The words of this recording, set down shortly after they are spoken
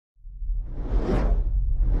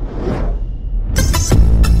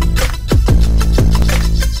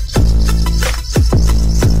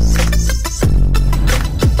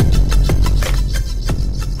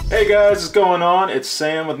guys, what's going on? It's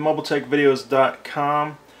Sam with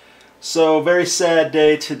MobileTechVideos.com. So, very sad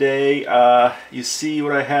day today. You see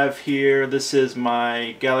what I have here. This is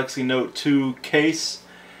my Galaxy Note 2 case,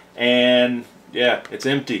 and yeah, it's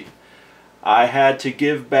empty. I had to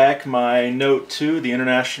give back my Note 2, the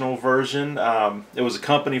international version. It was a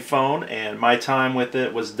company phone, and my time with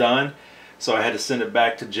it was done, so I had to send it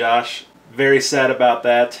back to Josh. Very sad about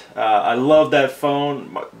that. I love that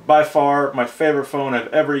phone. By far my favorite phone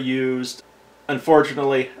I've ever used.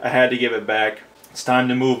 Unfortunately, I had to give it back. It's time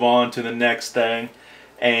to move on to the next thing.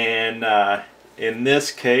 And in this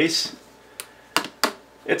case,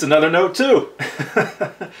 it's another Note 2.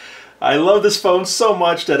 I love this phone so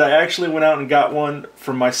much that I actually went out and got one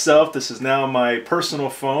for myself. This is now my personal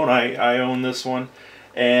phone. I own this one.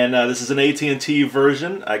 And this is an AT&T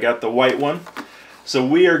version. I got the white one. So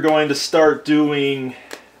we are going to start doing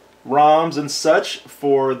ROMs and such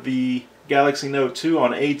for the Galaxy Note 2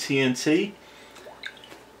 on AT&T.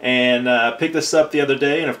 And picked this up the other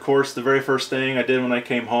day, and of course the very first thing I did when I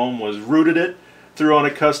came home was rooted it, threw on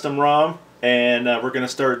a custom ROM, and we're going to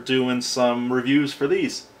start doing some reviews for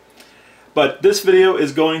these. But this video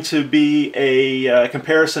is going to be a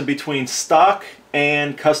comparison between stock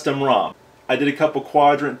and custom ROM. I did a couple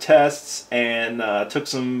quadrant tests and took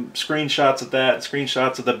some screenshots of that,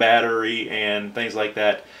 screenshots of the battery and things like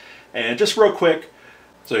that. And just real quick,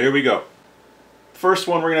 so here we go. First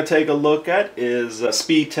one we're going to take a look at is a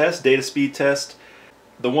speed test, data speed test.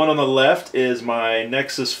 The one on the left is my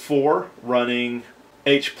Nexus 4 running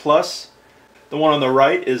H+. The one on the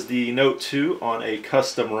right is the Note 2 on a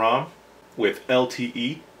custom ROM with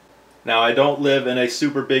LTE. Now, I don't live in a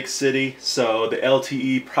super big city, so the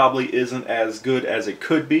LTE probably isn't as good as it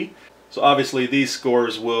could be. So obviously these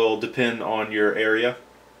scores will depend on your area.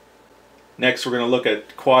 Next, we're going to look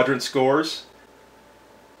at quadrant scores.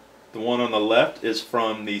 The one on the left is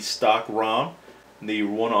from the stock ROM. The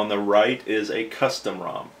one on the right is a custom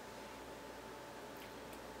ROM.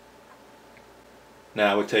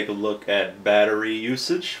 Now we take a look at battery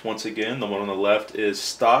usage. Once again, the one on the left is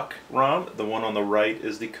stock ROM, the one on the right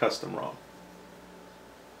is the custom ROM.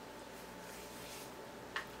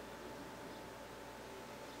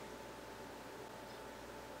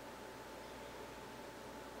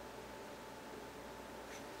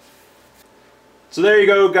 So there you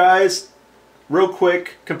go, guys. Real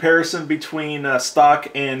quick comparison between stock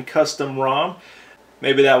and custom ROM.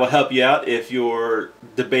 Maybe that will help you out if you're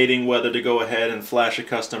debating whether to go ahead and flash a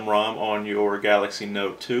custom ROM on your Galaxy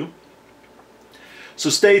Note 2. So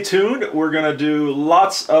stay tuned. We're going to do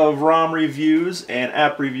lots of ROM reviews and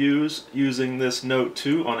app reviews using this Note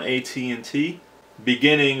 2 on AT&T,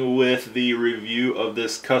 beginning with the review of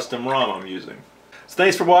this custom ROM I'm using. So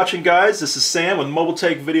thanks for watching, guys. This is Sam with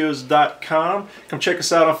MobileTechVideos.com. Come check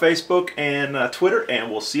us out on Facebook and Twitter, and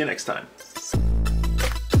we'll see you next time.